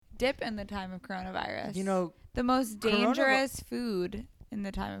dip in the time of coronavirus. You know, the most dangerous food in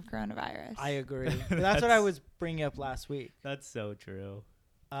the time of coronavirus. I agree. That's what I was bringing up last week. That's so true.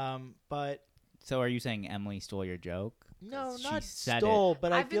 But So are you saying Emily stole your joke? no, 'Cause not she said stole,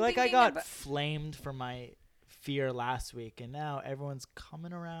 but I I've been feel like I thinking got about- flamed for my fear last week, and now everyone's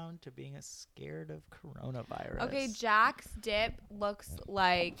coming around to being scared of coronavirus. Okay, Jack's dip looks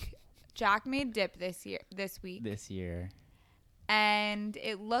like Jack made dip this week, this year. and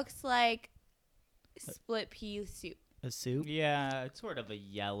it looks like split pea soup. A soup? Yeah, it's sort of a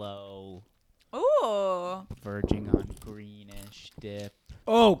yellow, Ooh. verging on greenish dip.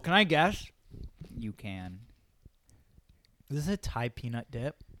 Oh, can I guess? You can. Is this a Thai peanut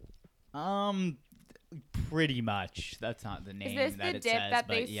dip? Pretty much. That's not the name Is this that the it dip says, that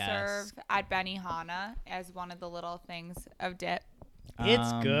but they yes. serve at Benihana as one of the little things of dip?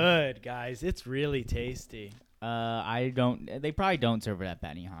 It's good, guys. It's really tasty. I don't. They probably don't serve it at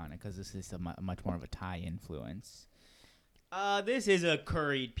Benihana because this is much more of a Thai influence. This is a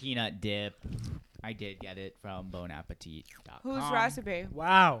curried peanut dip. I did get it from bonappetit.com. Whose recipe?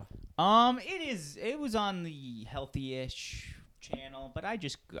 Wow. It was on the Healthy-ish channel, but I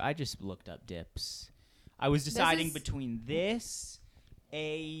just looked up dips. I was deciding is- between this,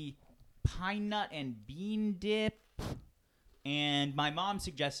 a pine nut and bean dip, and my mom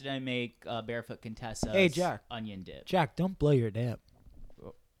suggested I make Barefoot Contessa's Hey, Jack. onion dip. Jack, don't blow your dip.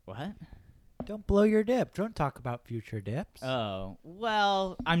 What? Don't blow your dip. Don't talk about future dips. Oh,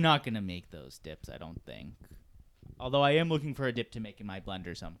 well, I'm not going to make those dips, I don't think. Although I am looking for a dip to make in my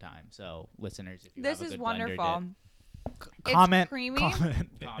blender sometime. So, listeners, if you This have a is good wonderful. blender dip, Comment. creamy. Comment.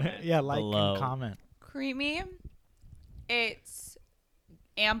 Comment Yeah, like below. and comment. Creamy. It's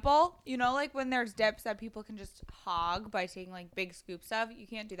ample. You know, like when there's dips that people can just hog by taking like big scoops of. You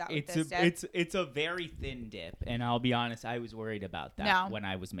can't do that with this dip. it's a very thin dip, and I'll be honest, I was worried about that No. when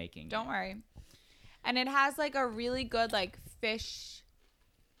I was making Don't it. worry. And it has like a really good like fish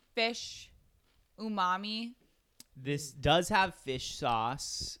umami. This does have fish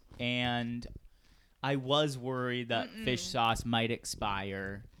sauce, and I was worried that fish sauce might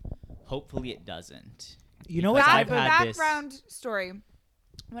expire. Hopefully it doesn't. You know Because what? I've had this- Background story.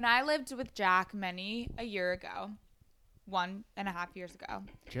 When I lived with Jack many a year ago, 1.5 years ago,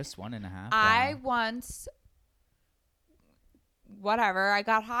 Just 1.5. I wow. once, I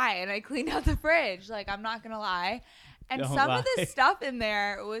got high and I cleaned out the fridge. Like, I'm not going to lie. And Don't some of lie. the stuff in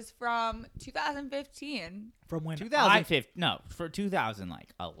there was from 2015. From when 2015. No, for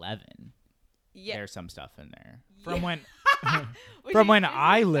 2011. Yeah. There's some stuff in there. from when Which from is when really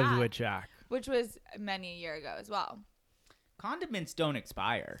I lived sad, with Jack. which was many a year ago as well. Condiments don't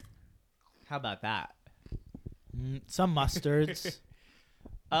expire. How about that? Some mustards.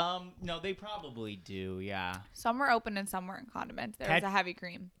 No, they probably do. Yeah. Some were open and some weren't condiments. There was a heavy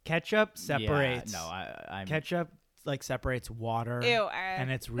cream. Ketchup separates. Yeah, no, I'm Ketchup like separates water. Ew. And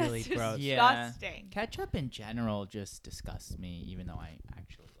it's really that's gross. Yeah. disgusting. Ketchup in general just disgusts me, even though I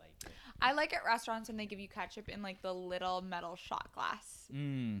actually like it. I like at restaurants when they give you ketchup in like the little metal shot glass.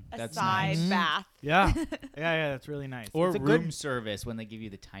 A That's side nice. bath. Yeah. Yeah, that's really nice. Or it's a room good. service when they give you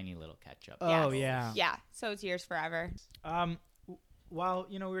the tiny little ketchup. Oh Yes. yeah. Yeah. So it's yours forever. While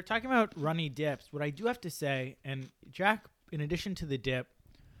we were talking about runny dips, what I do have to say, and Jack, in addition to the dip,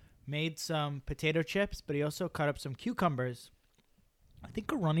 made some potato chips, but he also cut up some cucumbers. I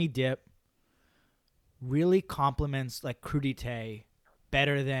think a runny dip really complements like crudité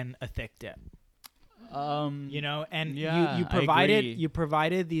better than a thick dip. And Yeah, you I agree. you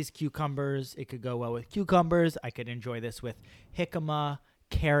provided these cucumbers. It could go well with cucumbers. I could enjoy this with jicama,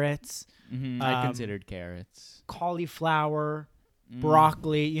 carrots, I considered carrots. cauliflower,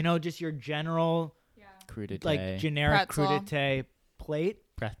 broccoli. Just your general Crudité. like generic Pretzel. crudité plate.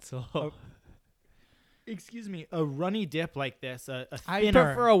 pretzel. Excuse me, a runny dip like this, a I thinner.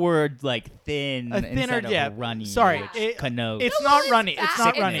 prefer a word like thin A thinner instead dip. of runny. Sorry, which connotes. It's No, not it's runny. fat. It's not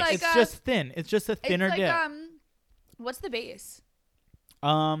It's runny. like It's a- just thin. It's just a thinner it's like dip. what's the base?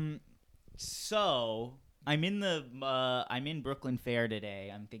 So I'm in Brooklyn Fair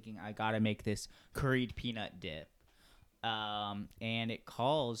today. I'm thinking I gotta make this curried peanut dip. And it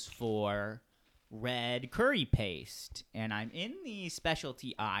calls for red curry paste. And I'm in the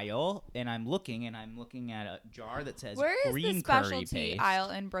specialty aisle, and I'm looking at a jar that says Where is green the curry specialty paste. aisle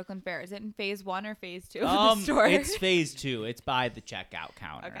in Brooklyn Fair? Is it in phase 1 or phase 2 of the store? It's phase 2. It's by the checkout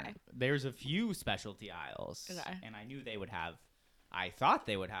counter. Okay. There's a few specialty aisles. Okay. And I thought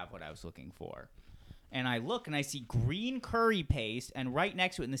they would have what I was looking for. And I look and I see green curry paste, and right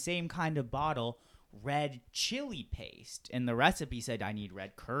next to it in the same kind of bottle, red chili paste. And the recipe said I need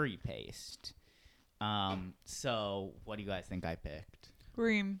red curry paste. So what do you guys think I picked?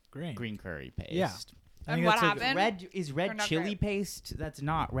 Green. Green. curry paste. Yeah. I And think what that's a- happened? Red is red Turned out chili great. paste. That's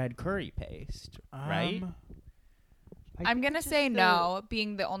not red curry paste, right? I'm going to just say the- no,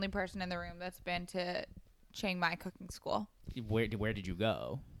 being the only person in the room that's been to Chiang Mai cooking school. Where did you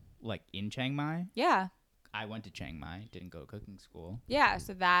go? Like in Chiang Mai? Yeah. I went to Chiang Mai. Didn't go to cooking school. Yeah,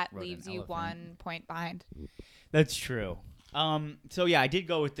 so that Rode an leaves you elephant. 1 point behind. That's true. So yeah, I did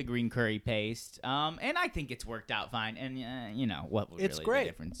go with the green curry paste. And I think it's worked out fine. And you know, what would It's really great. the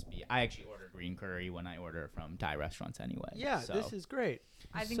difference be? I actually order green curry when I order from Thai restaurants anyway. Yeah, so. this is great.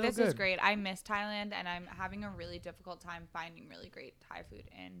 I think So this is good. great. I miss Thailand, and I'm having a really difficult time finding really great Thai food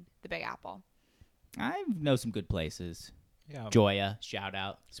in the Big Apple. I know some good places. Yeah. Joya, shout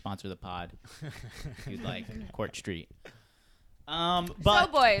out, sponsor the pod. If you'd like Court Street. So,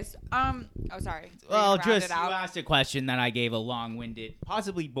 But boys, oh, sorry. well, Round it just you out. asked a question that I gave a long-winded,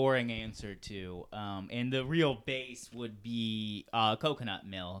 possibly boring answer to. And the real base would be coconut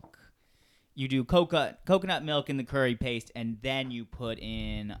milk. You do coconut milk in the curry paste, and then you put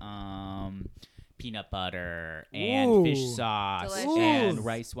in peanut butter and fish Ooh. sauce Delicious. and Ooh.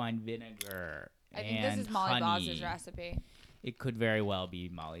 rice wine vinegar. I think and this is Molly honey. Boz's recipe. It could very well be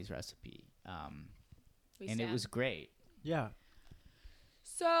Molly's recipe. We And it stand. was great. Yeah.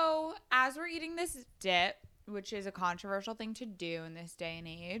 So, as we're eating this dip, which is a controversial thing to do in this day and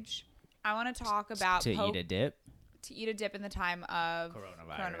age, I want to talk about To eat a dip. to eat a dip in the time of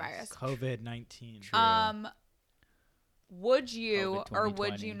Coronavirus. coronavirus. COVID-19. True. Would you COVID or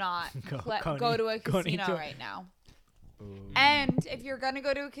would 2020. you not Go- go to a Coney casino to- right now? And if you're gonna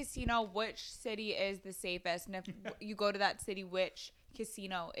go to a casino, which city is the safest? And if you go to that city, which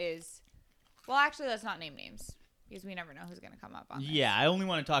casino is? Well, actually, let's not name names because we never know who's gonna come up on this. Yeah, I only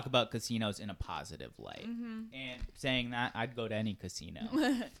want to talk about casinos in a positive light. Mm-hmm. And saying that, I'd go to any casino.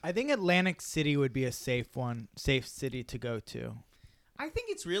 I think Atlantic City would be a safe city to go to. I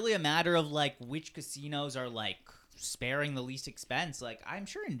think it's really a matter of like which casinos are like sparing the least expense. Like I'm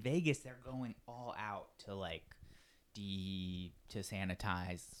sure in Vegas they're going all out to like to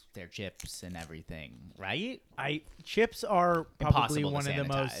sanitize their chips and everything, right? Chips are probably Impossible to one of the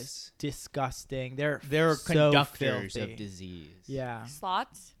most sanitize. disgusting. They're They're so conductors filthy. of disease. Yeah.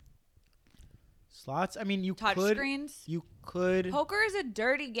 Slots, Slots. I mean, you touch could. screens. You could. Poker is a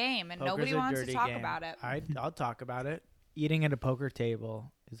dirty game, and Poker's nobody a wants to dirty talk game. about it. I'll talk about it. Eating at a poker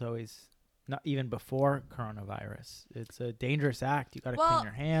table is always not even before coronavirus. It's a dangerous act. You got to Well, clean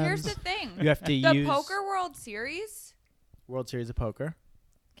your hands. here's the thing: You have to the use Poker World Series World Series of Poker.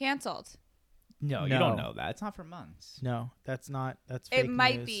 canceled. No, you No. don't know that. It's not for months. No, that's not. That's fake It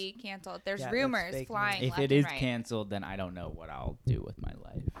might news. be canceled. There's Yeah, that's rumors fake flying news. If left it is and right. canceled, then I don't know what I'll do with my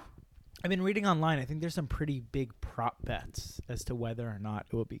life. I've been reading online. I think there's some pretty big prop bets as to whether or not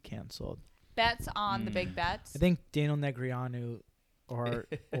it will be canceled. Bets on the big bets. I think Daniel Negreanu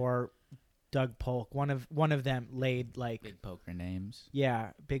or Doug Polk, one of them laid like Big poker names.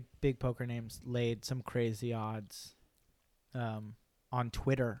 big poker names laid some crazy odds on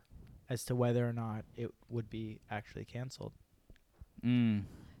Twitter as to whether or not it would be actually canceled.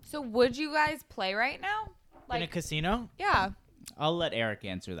 So would you guys play right now? In a casino? Yeah. I'll let Eric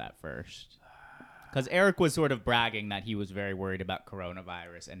answer that first. Because Eric was sort of bragging that he was very worried about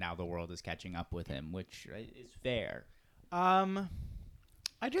coronavirus, and now the world is catching up with him, which is fair.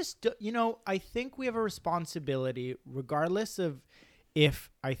 I just, I think we have a responsibility, regardless of if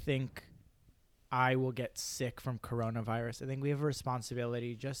I think I will get sick from coronavirus. I think we have a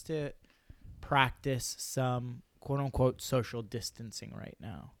responsibility just to practice some quote unquote social distancing right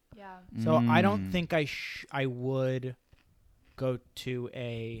now. Yeah. So I don't think I would go to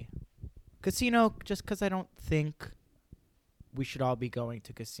a casino just because I don't think we should all be going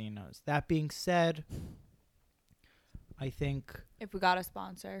to casinos. That being said, I think, If we got a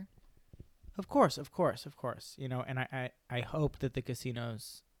sponsor. of course, and I hope that the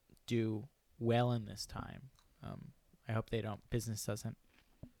casinos do well in this time. I hope business doesn't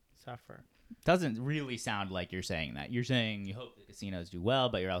suffer. Doesn't really sound like you're saying that. You're saying you hope the casinos do well,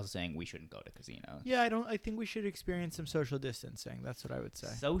 but you're also saying we shouldn't go to casinos. Yeah, I think we should experience some social distancing. That's what I would say.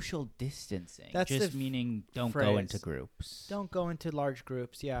 Social distancing. That's just the meaning don't phrase. go into groups. Don't go into large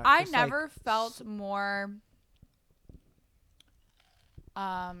groups. Yeah. I just like never felt more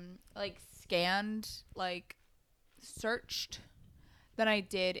scanned, searched than I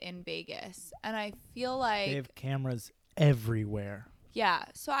did in Vegas. And I feel like they have cameras everywhere. yeah,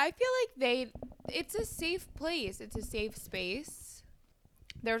 so I feel like it's a safe place. It's a safe space.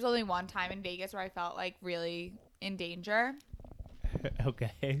 There was only one time in Vegas where I felt like really in danger.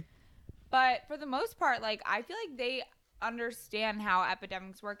 Okay. But for the most part, I feel like understand how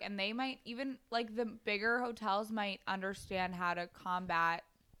epidemics work, and they might even, like, the bigger hotels might understand how to combat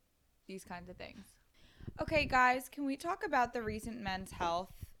these kinds of things. Okay, guys, can we talk about the recent Men's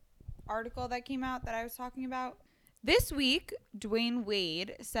Health article that came out that I was talking about? This week, Dwayne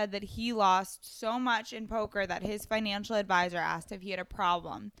Wade said that he lost so much in poker that his financial advisor asked if he had a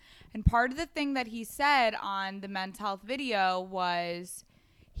problem. And part of the thing that he said on the Men's Health video was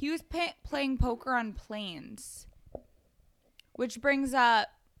he was playing poker on planes. Which brings up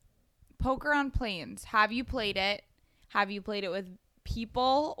poker on planes. Have you played it? Have you played it with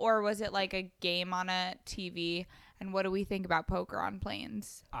people, or was it like a game on a TV? And what do we think about poker on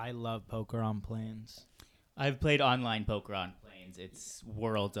planes? I love poker on planes. I've played online poker on planes. It's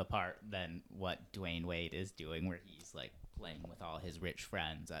worlds apart than what Dwayne Wade is doing, where he's like playing with all his rich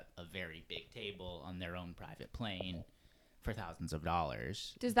friends at a very big table on their own private plane for thousands of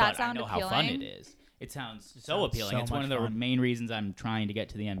dollars. Does that But sound I know how fun appealing? it is. It sounds so sounds appealing. so It's one much of the fun. main reasons I'm trying to get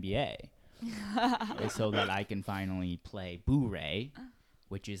to the NBA. Is so that I can finally play Boo-Ray,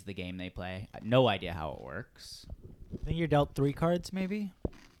 which is the game they play. No idea how it works. I think you're dealt 3 cards, maybe?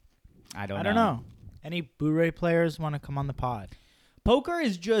 I I don't know. Any Blu-ray players want to come on the pod? Poker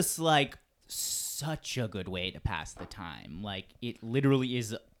is just like such a good way to pass the time. Like it literally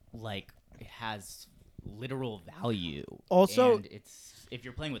is like it has literal value. Also- and it's if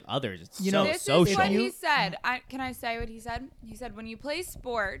you're playing with others, it's You so know, This social. is what You- he said. Can I say what he said? He said when you play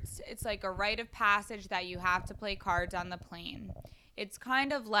sports, it's like a rite of passage that you have to play cards on the plane. It's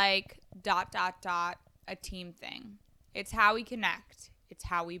kind of like ... a team thing. It's how we connect. It's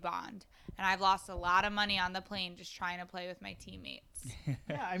how we bond. And I've lost a lot of money on the plane just trying to play with my teammates.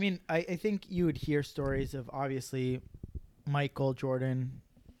 Yeah, I mean, I think you would hear stories of, obviously, Michael Jordan,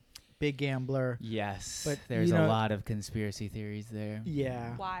 big gambler. Yes, But, there's you a know- lot of conspiracy theories there.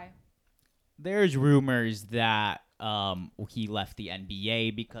 Yeah. Why? There's rumors that he left the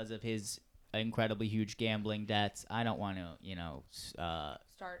NBA because of his incredibly huge gambling debts. I don't want to,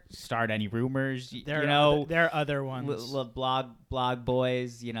 start any rumors. There are other ones. Blog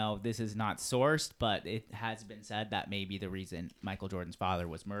boys, this is not sourced, but it has been said that maybe the reason Michael Jordan's father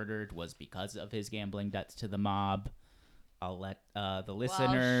was murdered was because of his gambling debts to the mob. I'll let the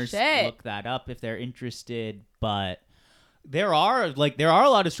listeners shit. look that up if they're interested, but there are a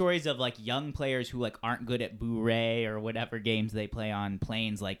lot of stories of like young players who like aren't good at Boo-Ray or whatever games they play on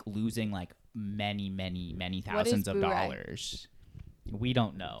planes, like losing like many What is thousands of Boo-Ray? dollars. We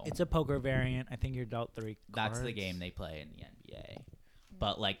don't know. It's a poker variant. I think you're dealt 3 cards. That's the game they play in the NBA.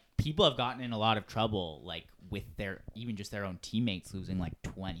 But like people have gotten in a lot of trouble, like with their own teammates losing like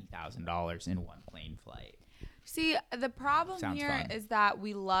 $20,000 in one plane flight. See, the problem Sounds here fun. is that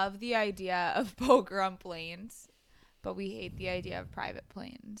we love the idea of poker on planes, but we hate the idea of private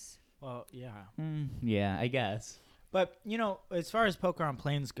planes. Well, yeah. Yeah, I guess. But, as far as poker on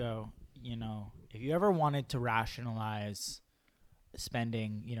planes go, if you ever wanted to rationalize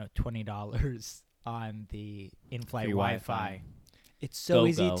spending, $20 on the in-flight Free Wi-Fi, Wi-Fi. it's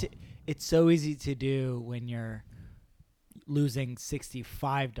so Go. it's so easy to do when you're losing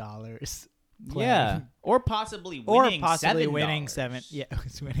 $65 playing. Yeah, or possibly Or winning possibly $7. winning 7. Yeah,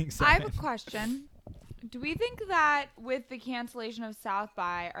 it's winning 7. I have a question. Do we think that with the cancellation of South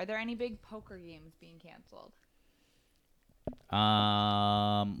by, are there any big poker games being canceled?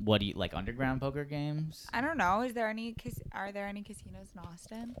 What do you like? Underground poker games? I don't know. Are there any casinos in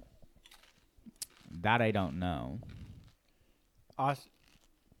Austin? That I don't know.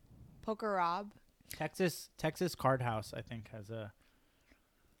 Poker Rob. Texas Card House, I think, has a...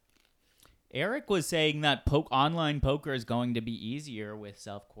 Eric was saying that online poker is going to be easier with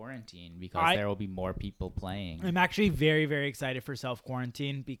self-quarantine because there will be more people playing. I'm actually very, very excited for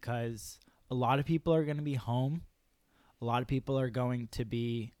self-quarantine because a lot of people are going to be home. A lot of people are going to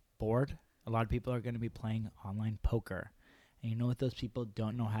be bored. A lot of people are going to be playing online poker. And you know what those people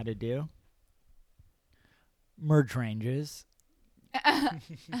don't know how to do? Merge ranges.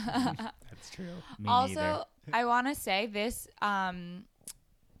 That's true. Me Also, neither. I want to say this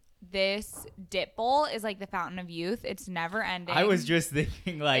dip bowl is like the fountain of youth. It's never ending. I was just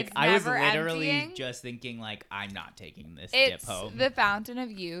thinking, like, It's I was never literally emptying. just thinking, like, I'm not taking this It's dip home. the fountain of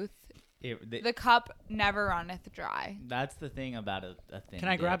youth. The cup never runneth dry. That's the thing about a thing. Can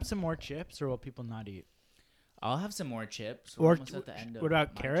I grab some more chips or will people not eat? I'll have some more chips. Or We're almost at the end of what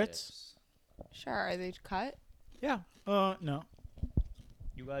about my carrots? chips. Sure. Are they cut? Yeah. No.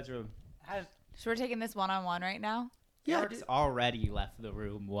 You guys are... So we're taking this one-on-one right now? Yeah, Eric's already left the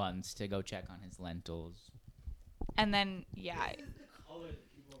room once to go check on his lentils. And then, yeah.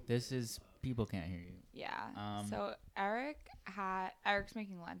 This is... People can't hear you. Yeah. So Eric's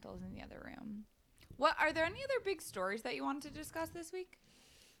making lentils in the other room. What are there any other big stories that you wanted to discuss this week?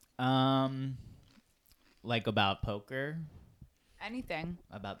 Like about poker, Anything?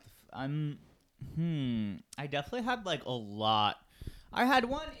 about the I definitely had like a lot. I had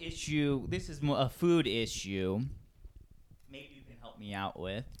one issue. This is a food issue. Maybe you can help me out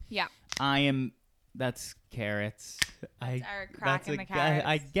with. Yeah. That's carrots. That's Eric cracking the carrots.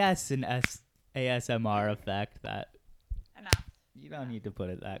 I guess an ASMR effect that Enough. you don't need to put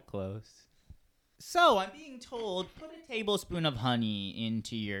it that close. So I'm being told put a tablespoon of honey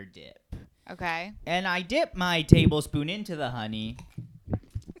into your dip. Okay. And I dip my tablespoon into the honey.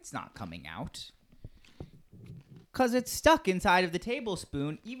 It's not coming out. Because it's stuck inside of the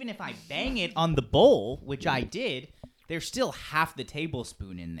tablespoon. Even if I bang it on the bowl, which I did, there's still half the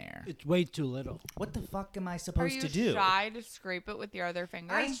tablespoon in there. It's way too little. What the fuck am I Are supposed you to do? shy to scrape it with your other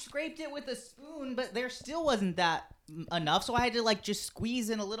finger? I scraped it with a spoon, but there still wasn't that enough, so I had to like just squeeze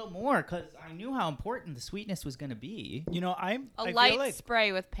in a little more because I knew how important the sweetness was going to be. You know, I light feel like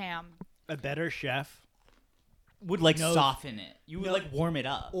spray with Pam. a better chef Would like knows- soften it. You would No. like warm it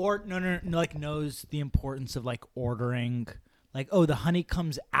up. or no, like knows the importance of like ordering. Like, oh, the honey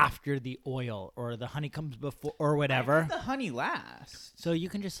comes after the oil, or the honey comes before, or I whatever. let the honey last. So you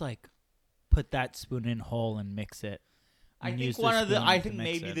can just like put that spoon in whole and mix it. I and think use the one of the. spoon I to think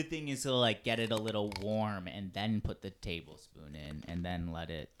mix maybe it. the thing is to like get it a little warm and then put the tablespoon in and then let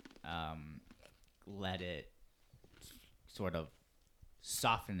it sort of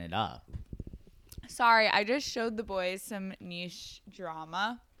soften it up. Sorry, I just showed the boys some niche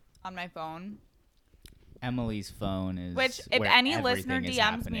drama on my phone. Emily's phone is. Which, if where any everything listener is DMs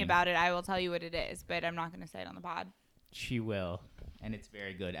happening. me about it, I will tell you what it is. But I'm not going to say it on the pod. She will, and it's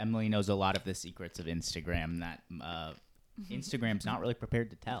very good. Emily knows a lot of the secrets of Instagram that Instagram's not really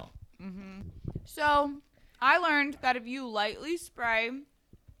prepared to tell. So, I learned that if you lightly spray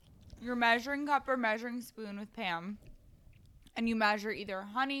your measuring cup or measuring spoon with Pam, and you measure either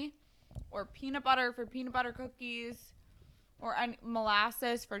honey or peanut butter for peanut butter cookies or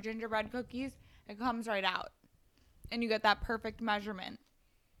molasses for gingerbread cookies, it comes right out. And you get that perfect measurement.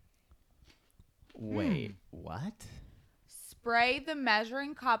 Wait, what? Spray the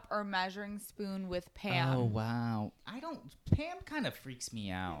measuring cup or measuring spoon with Pam. Oh wow! Pam kind of freaks me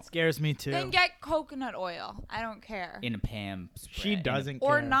out. Scares me too. Then get coconut oil. I don't care. In a Pam spray. She doesn't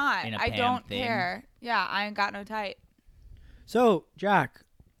Or care. not. In a I Pam don't thing. care. Yeah, I ain't got no type. So, Jack,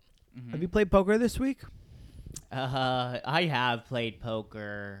 Mhm. have you played poker this week? I have played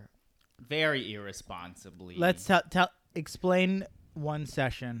poker very irresponsibly. Let's explain one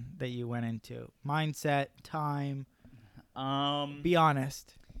session that you went into. Mindset, time. Be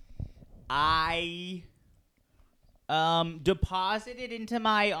honest. I deposited into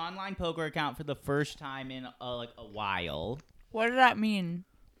my online poker account for the first time in a while. What does that mean?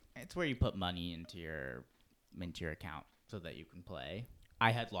 It's where you put money into your account so that you can play.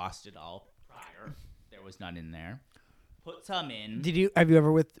 I had lost it all prior. There was none in there. Put some in. Have you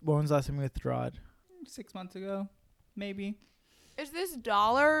ever when was the last time you withdrawed? 6 months ago, maybe. Is this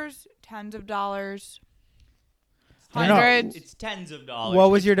dollars? Tens of dollars? I don't know. Hundreds? It's tens of dollars. What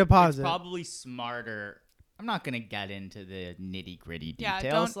was your It's deposit? probably smarter. I'm not gonna get into the nitty gritty Yeah,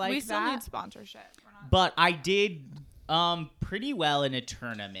 details like we still that. need sponsorship. We're not. But I did pretty well in a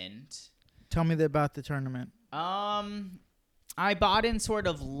tournament. Tell me about the tournament. I bought in sort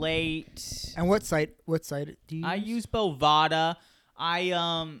of late. And what site do you use? I use Bovada.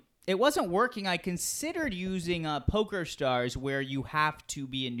 It wasn't working. I considered using Poker Stars, where you have to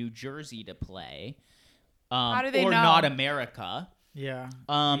be in New Jersey to play. How do they or know? not America. Yeah.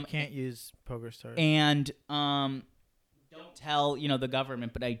 You can't use PokerStars. And don't tell the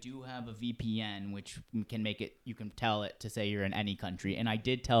government, but I do have a VPN, which can make it. You can tell it to say you're in any country. And I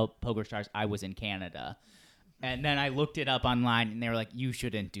did tell PokerStars I was in Canada. And then I looked it up online, and they were like, "You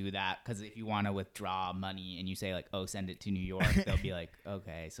shouldn't do that because if you want to withdraw money and you say like, oh, send it to New York,' they'll be like,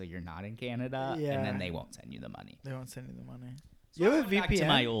 okay, so you're not in Canada, Yeah. and then they won't send you the money." They won't send you the money. So You I have a went back to VPN?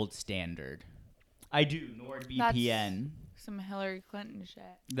 my old standard. I do NordVPN. Some Hillary Clinton shit.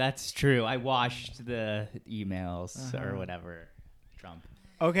 That's true. I washed the emails or Uh-huh. whatever. Trump.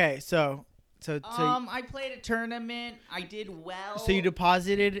 Okay, so I played a tournament. I did well. so you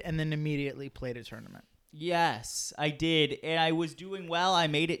deposited and then immediately played a tournament. Yes, I did, and I was doing well. I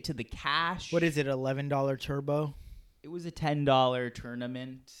made it to the cash. What is it? $11 turbo? It was a $10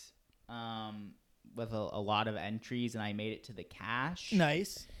 tournament with a lot of entries, and I made it to the cash.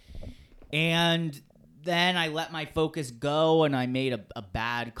 Nice. And then I let my focus go, and I made a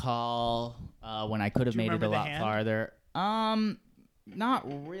bad call when I could have Do you made it a remember the lot hand? farther.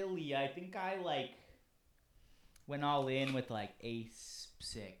 Not really. I think I Went all in with like ace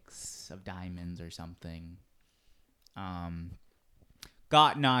 6 of diamonds or something.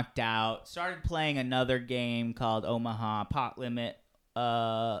 Got knocked out. Started playing another game called Omaha Pot Limit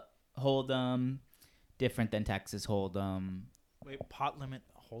Hold'em. Different than Texas Hold'em. Wait, pot limit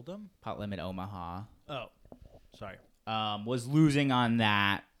Hold'em? Pot Limit Omaha. Oh, sorry. Was losing on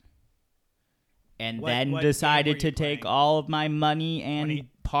that. And What then game decided were to you take playing? all of my money and 20?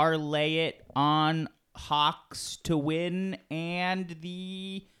 parlay it on Hawks to win and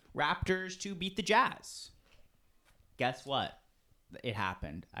the Raptors to beat the Jazz. Guess what? It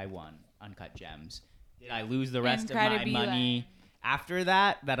happened. I won Uncut Gems. Did I lose the rest of my Incredibly. money after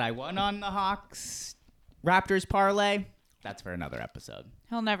that I won on the Hawks Raptors parlay? That's for another episode.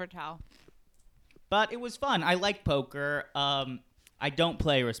 He'll never tell. But it was fun. I like poker. I don't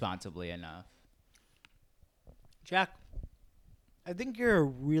play responsibly enough. Jack, I think you're a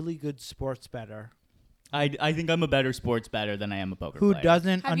really good sports bettor I think I'm a better sports bettor than I am a poker who player.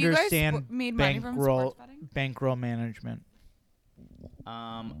 doesn't Have you guys understand made money from bankroll sports betting? bankroll management.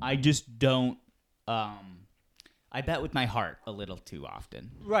 I just don't. I bet with my heart a little too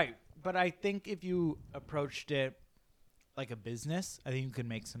often. Right, but I think if you approached it like a business, I think you could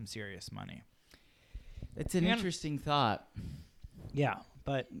make some serious money. It's an Yeah. interesting thought. Yeah,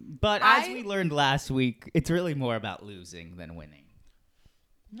 but But as I- we learned last week, it's really more about losing than winning.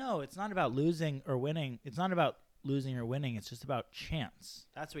 no, it's not about losing or winning. It's not about losing or winning. It's just about chance.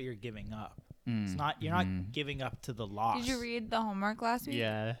 That's what you're giving up. It's not. You're not giving up to the loss. Did you read the homework last week?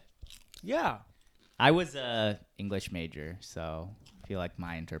 Yeah. Yeah. I was a English major, so I feel like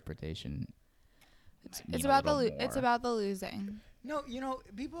my interpretation. might It's mean a about the little it's more. about the losing. No,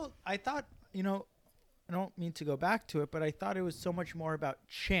 people. I thought, I don't mean to go back to it, but I thought it was so much more about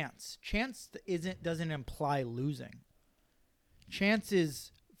chance. Chance doesn't imply losing. Chance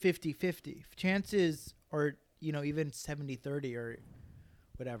is 50-50. Chance is, or even 70-30 or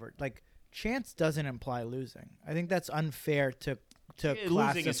whatever. Like chance doesn't imply losing. I think that's unfair to Losing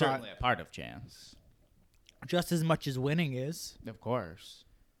classify is certainly a part of chance. just as much as winning is. Of course.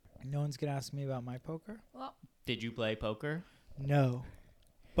 No one's gonna ask me about my poker. Well, Did you play poker? No,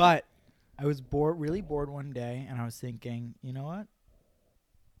 but I was really bored one day, and I was thinking, you know what?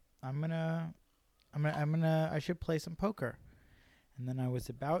 I should play some poker. And then I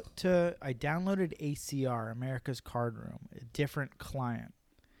downloaded ACR, America's Card Room, a different client,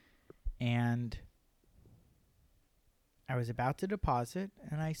 and I was about to deposit,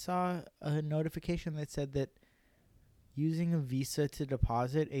 and I saw a notification that said that using a Visa to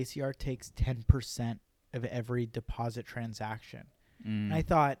deposit, ACR takes 10% of every deposit transaction. And I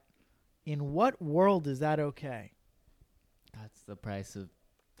thought, in what world is that okay? That's the price of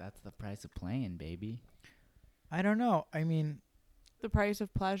playing, baby. I don't know. I mean, the price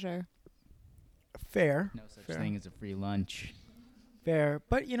of pleasure. fair. No such Fair. thing as a free lunch. Fair.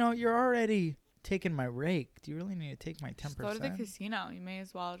 But, you're already taking my rake. Do you really need to take my 10%? Just go to the casino. You may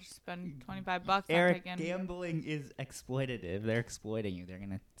as well just spend $25 on Eric, taking. gambling is exploitative. They're exploiting you. They're going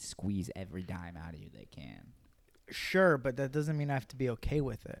to squeeze every dime out of you they can. Sure, but that doesn't mean I have to be okay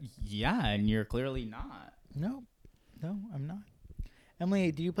with it. Yeah, and you're clearly not. No, I'm not.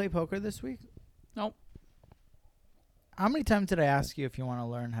 Emily, do you play poker this week? Nope. How many times did I ask you if you want to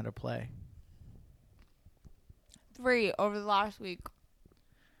learn how to play? 3 over the last week.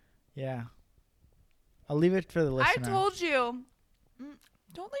 Yeah. I'll leave it for the listener. I told you.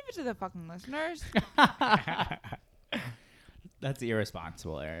 Don't leave it to the fucking listeners. That's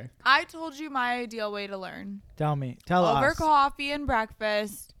irresponsible, Eric. I told you my ideal way to learn. Tell Over us. coffee and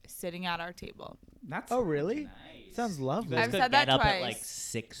breakfast, sitting at our table. That's Oh, really? nice. Sounds You lovely. guys I've could said get that up at like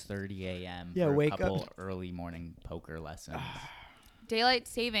twice. 6:30 a.m. Yeah, for wake a up. couple early morning poker lessons. Daylight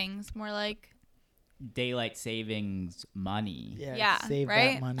savings, more like. Daylight savings money Yeah, save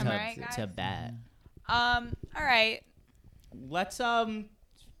right? that money. Am I right, to guys? bet. All right. Let's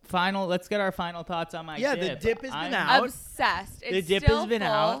let's get our final thoughts on my Yeah, dip. the dip has been I'm- out. Obsessed. It's The dip still has been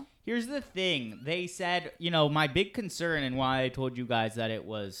full. out. Here's the thing. They said, my big concern and why I told you guys that it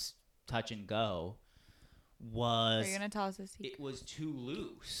was touch and go Are was you gonna tell us a secret? it was too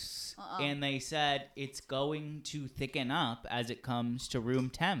loose. Uh-uh. And they said it's going to thicken up as it comes to room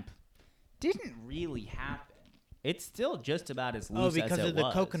temp. Didn't really happen. It's still just about as loose Oh, because as it of the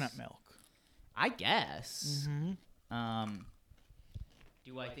was. coconut milk. I guess. Mm-hmm.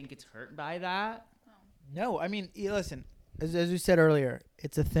 Do I think it's hurt by that? No, I mean, listen, as we said earlier,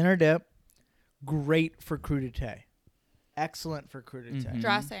 it's a thinner dip, great for crudité. Excellent for crudité. Mhm.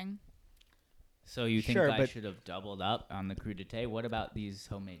 Dressing. So you think Sure, I but- should have doubled up on the crudité? What about these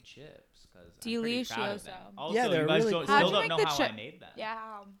homemade chips? Because Delicioso. Also, Yeah, they're you guys really don't, cool. How'd still you don't make know the how I chip? made that.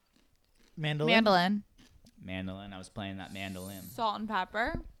 Yeah. Mandolin? Mandolin. mandolin. I was playing that mandolin. Salt and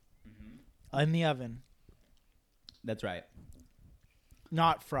pepper. In the oven, That's right.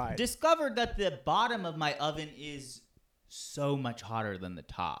 not fried. Discovered that the bottom of my oven is so much hotter than the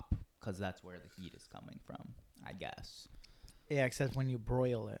top because that's where the heat is coming from, I guess. Yeah, except when you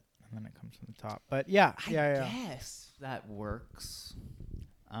broil it and then it comes from the top. But yeah, I yeah. guess that works.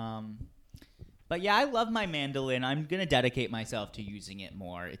 But yeah, I love my mandolin. I'm gonna dedicate myself to using it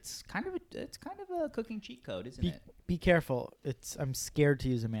more. It's kind of a cooking cheat code, isn't it? Be careful. I'm scared to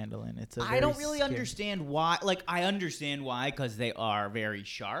use a mandolin. I don't really understand why. Like, I understand why because they are very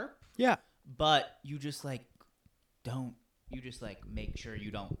sharp. Yeah. But you just like don't. You just like make sure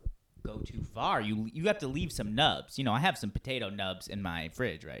you don't go too far. You have to leave some nubs. I have some potato nubs in my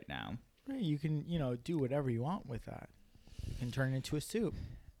fridge right now. You can do whatever you want with that. You can turn it into a soup.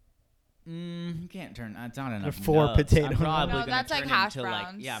 You can't turn. It's not enough. Or 4 nubs. potato I'm probably No, gonna that's like turn hash into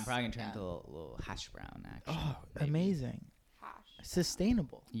browns. I'm probably gonna turn Yeah. into a little hash brown. Actually. Oh, maybe. amazing.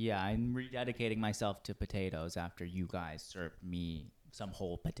 Sustainable. Yeah, I'm rededicating myself to potatoes after you guys served me some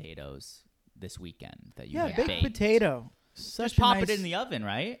whole potatoes this weekend that you Yeah, had baked baked. potato. Such Just a pop nice, it in the oven,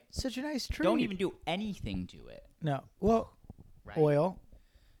 right? Such a nice treat. Don't even do anything to it. No. Well, Right? oil.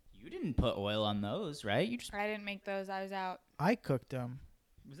 You didn't put oil on those, right? You just I didn't make those. I was out. I cooked them.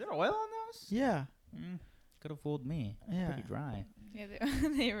 was there oil on those? Yeah. Could have fooled me. Yeah. Pretty dry. Yeah,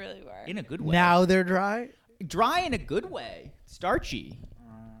 they really were. In a good way. Now they're dry. Dry in a good way. Starchy.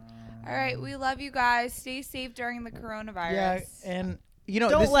 All right, we love you guys. Stay safe during the coronavirus. Yeah, and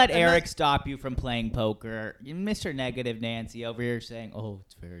Don't let Eric stop you from playing poker. Mr. Negative Nancy over here saying, "Oh,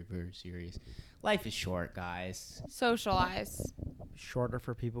 it's very, very serious." Life is short, guys. Socialize. shorter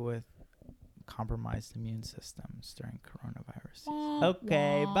for people with compromised immune systems during coronavirus season.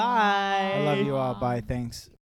 Okay, bye. I love you all. Bye. Thanks.